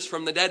Lazarus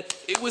from the dead,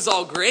 it was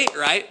all great,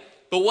 right?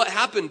 But what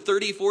happened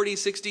 30, 40,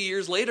 60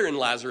 years later in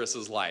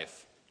Lazarus'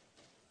 life?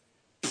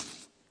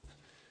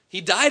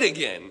 He died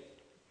again.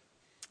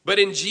 But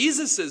in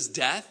Jesus'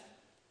 death,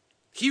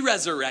 he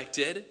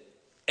resurrected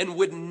and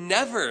would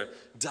never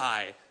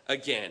die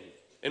again.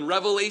 In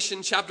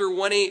Revelation chapter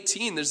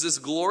 1:18, there's this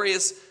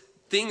glorious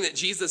thing that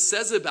Jesus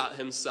says about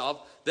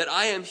himself, that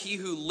I am he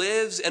who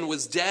lives and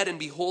was dead, and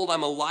behold,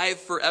 I'm alive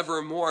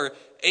forevermore.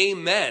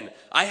 Amen.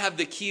 I have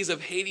the keys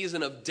of Hades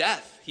and of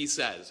death, he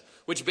says,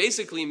 which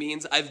basically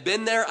means I've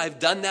been there, I've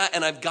done that,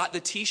 and I've got the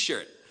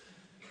t-shirt.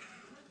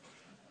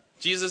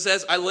 Jesus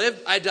says, I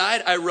lived, I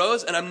died, I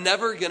rose, and I'm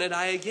never going to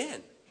die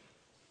again.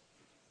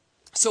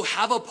 So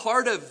have a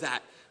part of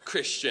that,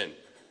 Christian.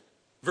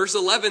 Verse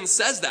 11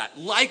 says that.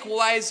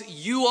 Likewise,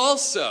 you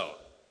also.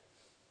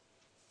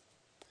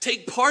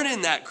 Take part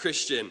in that,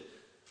 Christian.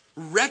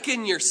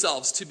 Reckon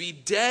yourselves to be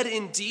dead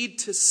indeed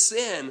to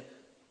sin,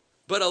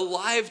 but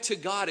alive to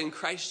God in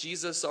Christ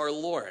Jesus our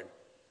Lord.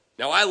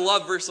 Now, I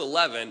love verse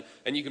 11,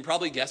 and you can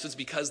probably guess it's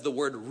because the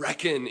word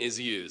reckon is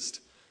used.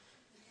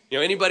 You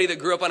know, anybody that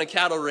grew up on a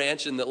cattle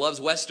ranch and that loves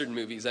Western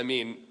movies, I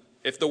mean,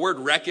 if the word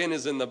reckon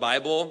is in the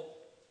Bible,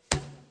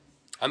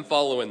 I'm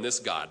following this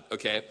God,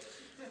 okay?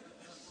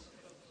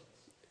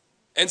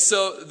 And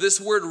so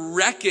this word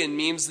reckon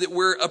means that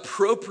we're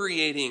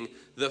appropriating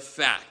the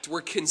fact.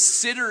 We're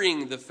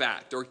considering the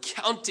fact or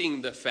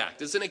counting the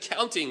fact. It's an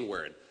accounting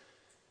word.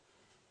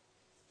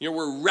 You know,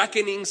 we're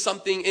reckoning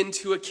something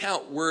into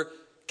account. We're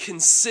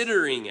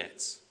considering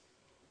it.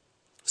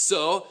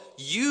 So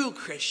you,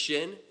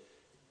 Christian,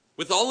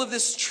 with all of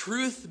this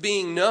truth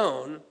being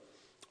known,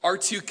 are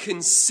to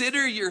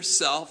consider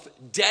yourself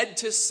dead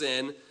to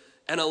sin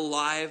and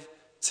alive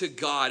to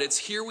God. It's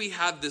here we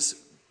have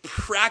this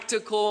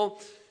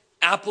practical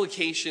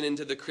application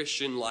into the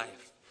Christian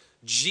life.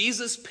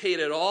 Jesus paid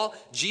it all.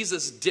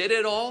 Jesus did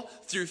it all.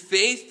 Through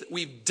faith,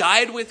 we've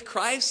died with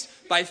Christ.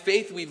 By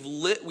faith, we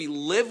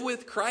live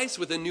with Christ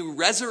with a new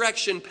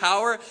resurrection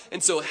power.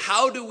 And so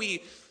how do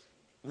we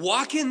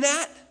walk in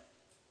that?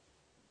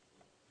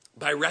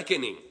 By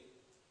reckoning.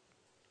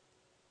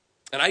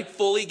 And I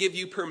fully give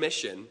you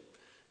permission,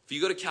 if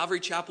you go to Calvary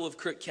Chapel of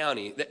Crook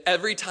County, that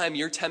every time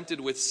you're tempted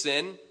with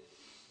sin,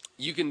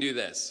 you can do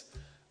this.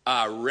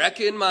 I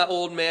reckon my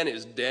old man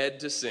is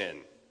dead to sin.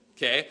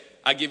 Okay?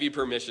 I give you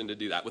permission to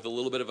do that with a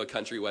little bit of a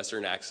country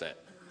western accent.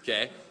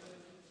 Okay?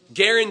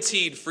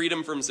 Guaranteed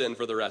freedom from sin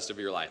for the rest of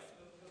your life.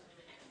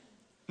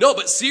 No,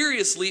 but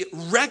seriously,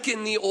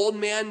 reckon the old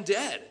man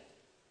dead.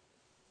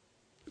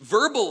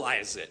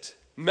 Verbalize it.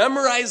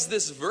 Memorize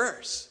this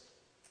verse.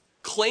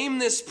 Claim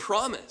this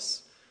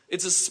promise.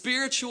 It's a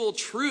spiritual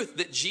truth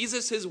that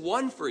Jesus has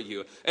won for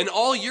you. And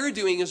all you're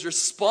doing is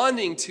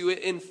responding to it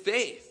in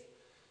faith.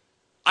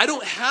 I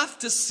don't have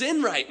to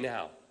sin right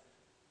now.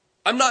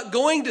 I'm not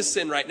going to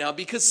sin right now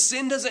because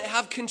sin doesn't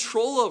have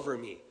control over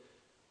me.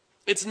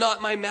 It's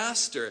not my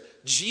master.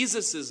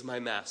 Jesus is my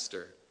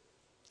master.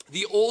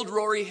 The old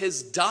Rory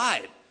has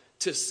died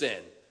to sin.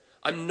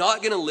 I'm not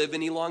going to live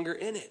any longer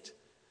in it.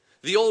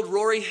 The old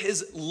Rory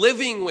is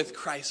living with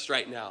Christ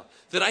right now,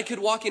 that I could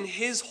walk in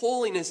his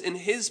holiness and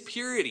his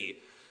purity.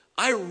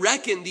 I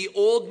reckon the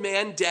old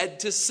man dead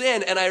to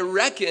sin, and I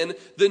reckon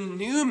the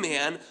new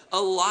man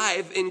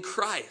alive in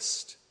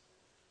Christ.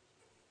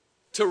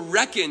 To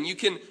reckon, you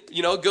can,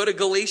 go to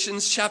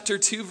Galatians chapter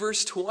 2,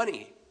 verse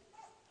 20.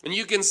 And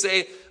you can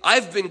say,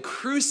 I've been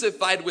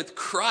crucified with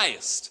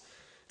Christ.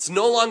 It's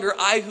no longer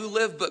I who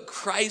live, but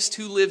Christ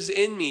who lives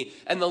in me.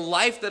 And the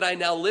life that I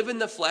now live in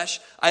the flesh,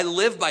 I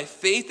live by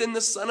faith in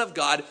the Son of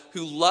God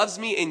who loves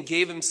me and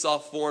gave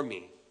himself for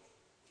me.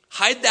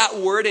 Hide that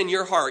word in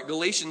your heart,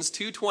 Galatians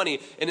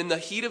 2:20. And in the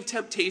heat of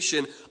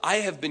temptation, I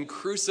have been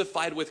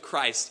crucified with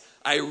Christ.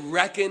 I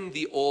reckon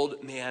the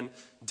old man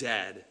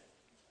dead.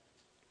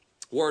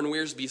 Warren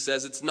Wiersbe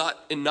says it's not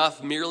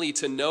enough merely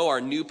to know our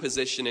new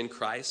position in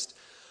Christ.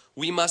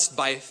 We must,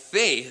 by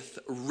faith,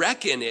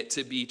 reckon it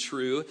to be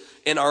true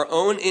in our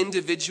own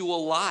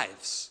individual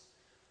lives.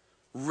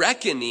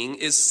 Reckoning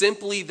is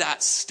simply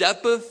that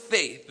step of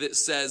faith that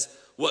says,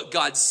 what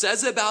God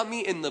says about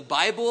me in the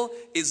Bible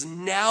is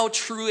now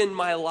true in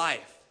my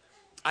life.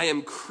 I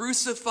am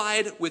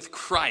crucified with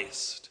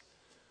Christ.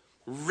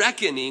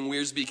 Reckoning,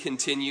 Wiersbe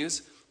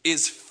continues,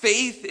 is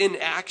faith in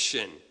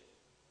action,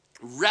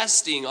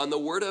 resting on the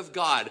word of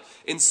God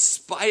in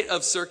spite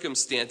of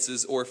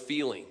circumstances or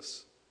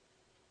feelings.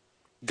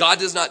 God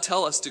does not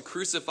tell us to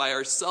crucify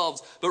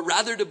ourselves, but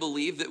rather to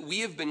believe that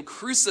we have been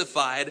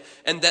crucified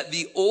and that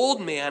the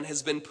old man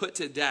has been put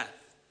to death.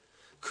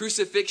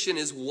 Crucifixion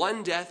is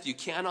one death you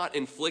cannot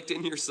inflict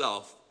in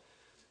yourself.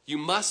 You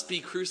must be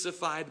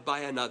crucified by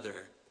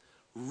another.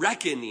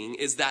 Reckoning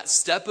is that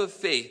step of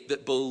faith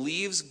that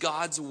believes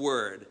God's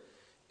word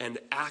and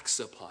acts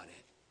upon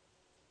it.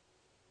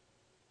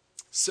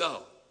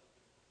 So,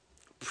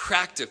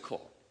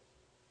 practical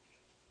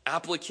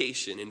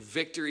application and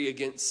victory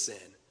against sin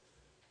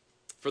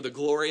for the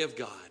glory of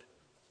God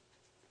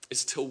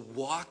is to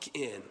walk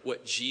in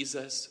what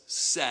Jesus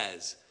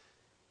says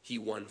he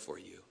won for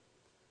you.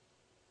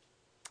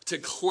 To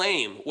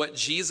claim what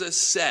Jesus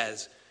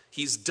says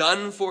he's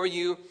done for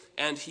you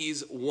and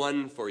he's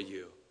won for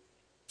you.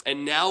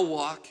 And now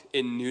walk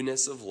in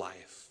newness of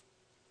life.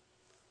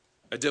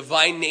 A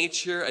divine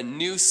nature, a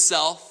new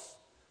self.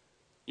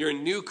 You're a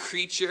new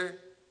creature.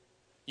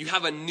 You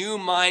have a new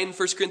mind.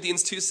 1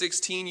 Corinthians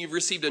 2:16. You've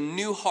received a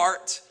new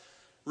heart.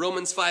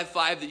 Romans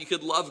 5:5, that you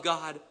could love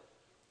God.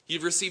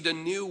 You've received a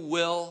new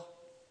will.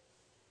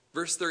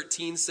 Verse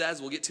 13 says,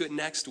 we'll get to it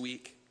next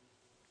week.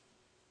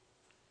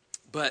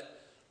 But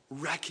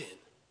reckon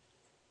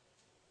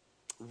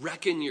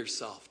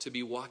yourself to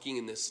be walking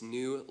in this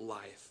new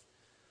life.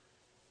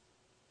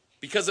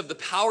 Because of the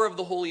power of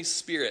the Holy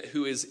Spirit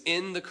who is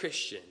in the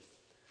Christian,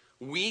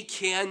 we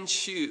can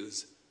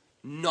choose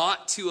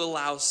not to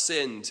allow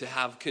sin to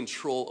have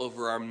control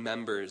over our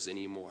members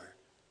anymore.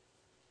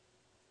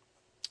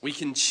 We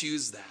can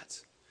choose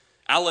that.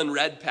 Alan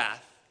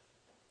Redpath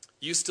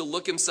used to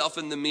look himself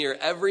in the mirror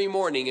every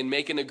morning and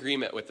make an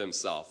agreement with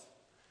himself.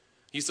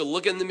 He used to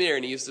look in the mirror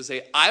and he used to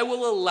say, I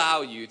will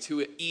allow you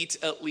to eat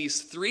at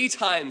least 3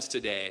 times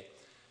today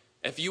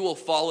if you will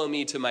follow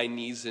me to my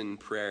knees in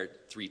prayer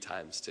 3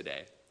 times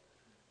today.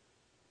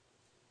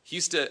 He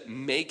used to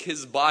make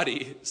his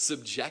body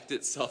subject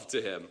itself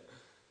to him.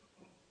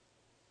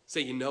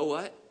 Say, you know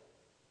what?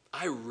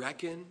 I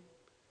reckon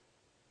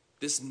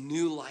this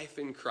new life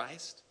in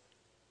Christ,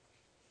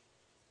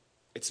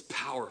 it's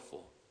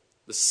powerful.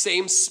 The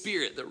same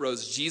Spirit that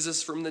rose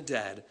Jesus from the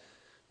dead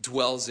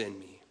dwells in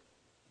me.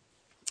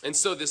 And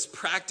so this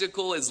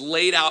practical is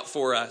laid out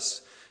for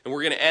us. And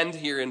we're going to end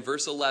here in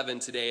verse 11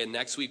 today. And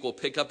next week we'll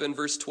pick up in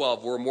verse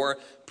 12 where more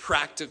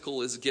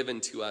practical is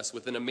given to us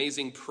with an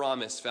amazing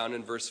promise found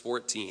in verse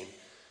 14.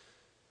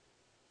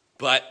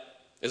 But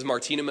as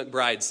Martina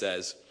McBride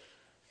says,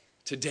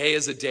 today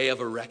is a day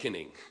of a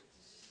reckoning.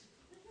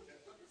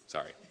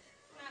 Sorry.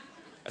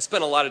 I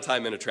spent a lot of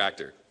time in a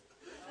tractor.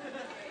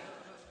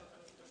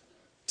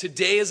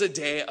 Today is a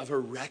day of a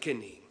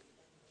reckoning.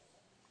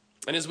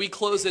 And as we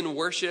close in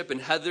worship,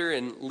 and Heather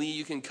and Lee,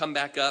 you can come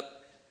back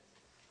up.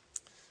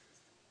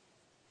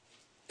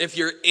 If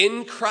you're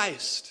in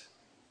Christ,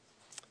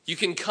 you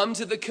can come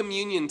to the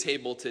communion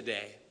table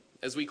today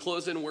as we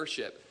close in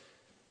worship.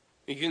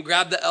 You can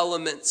grab the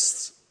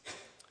elements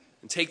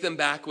and take them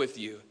back with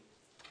you.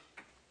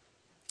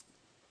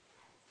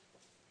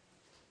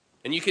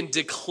 And you can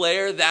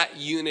declare that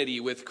unity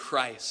with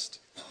Christ.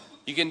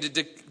 You can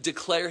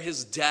declare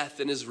his death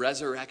and his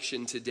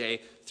resurrection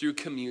today through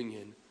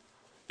communion.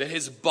 That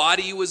his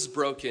body was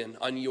broken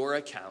on your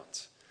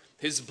account.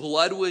 His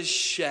blood was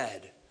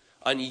shed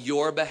on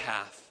your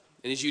behalf.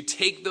 And as you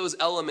take those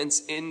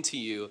elements into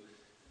you,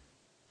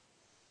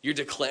 you're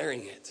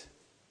declaring it.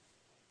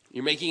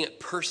 You're making it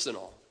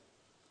personal.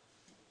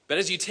 But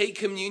as you take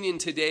communion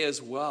today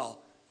as well,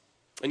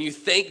 and you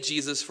thank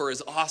Jesus for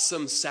his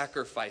awesome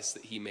sacrifice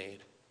that he made,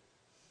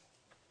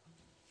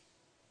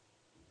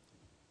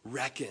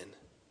 reckon,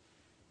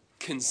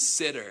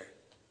 consider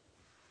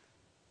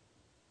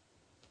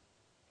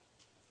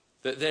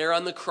that there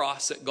on the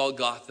cross at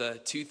Golgotha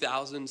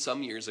 2,000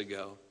 some years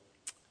ago,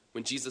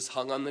 when Jesus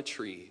hung on the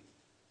tree,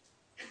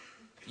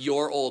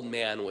 your old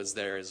man was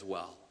there as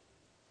well.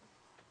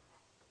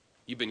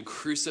 You've been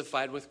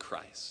crucified with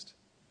Christ.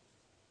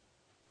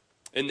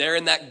 And there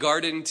in that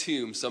garden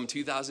tomb some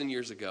 2,000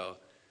 years ago,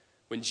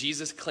 when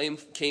Jesus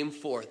came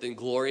forth in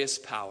glorious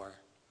power,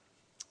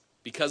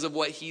 because of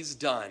what he's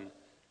done,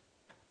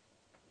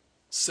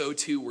 so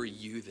too were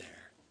you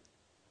there.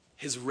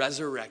 His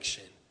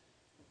resurrection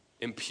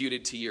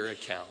imputed to your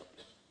account,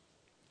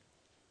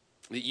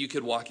 that you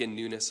could walk in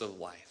newness of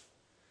life.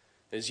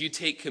 As you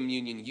take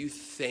communion, you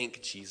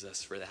thank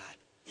Jesus for that.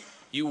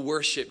 You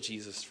worship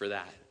Jesus for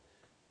that.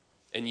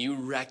 And you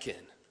reckon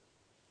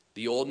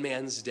the old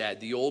man's dead,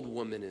 the old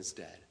woman is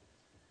dead,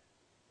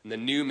 and the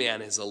new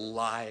man is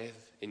alive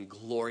in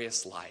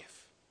glorious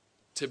life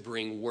to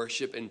bring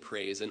worship and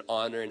praise and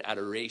honor and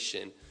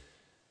adoration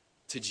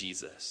to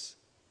Jesus.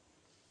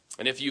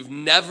 And if you've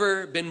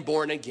never been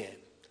born again,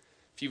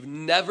 if you've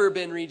never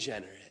been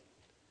regenerate,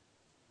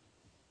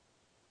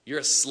 You're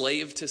a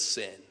slave to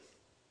sin.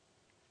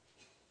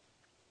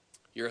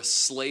 You're a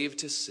slave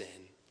to sin.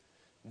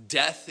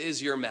 Death is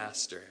your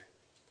master.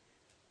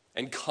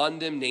 And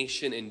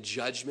condemnation and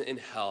judgment in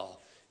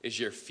hell is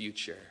your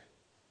future.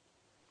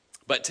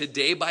 But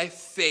today, by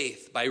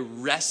faith, by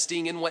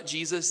resting in what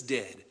Jesus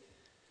did,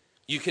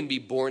 you can be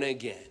born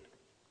again.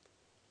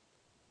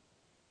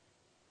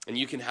 And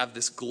you can have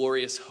this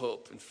glorious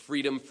hope and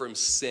freedom from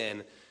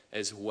sin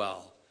as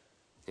well.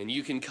 And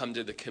you can come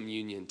to the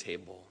communion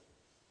table.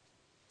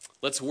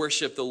 Let's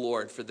worship the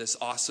Lord for this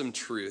awesome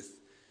truth,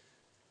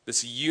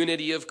 this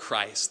unity of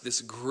Christ,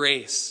 this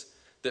grace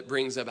that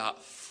brings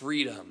about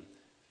freedom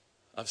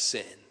of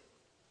sin.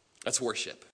 Let's worship.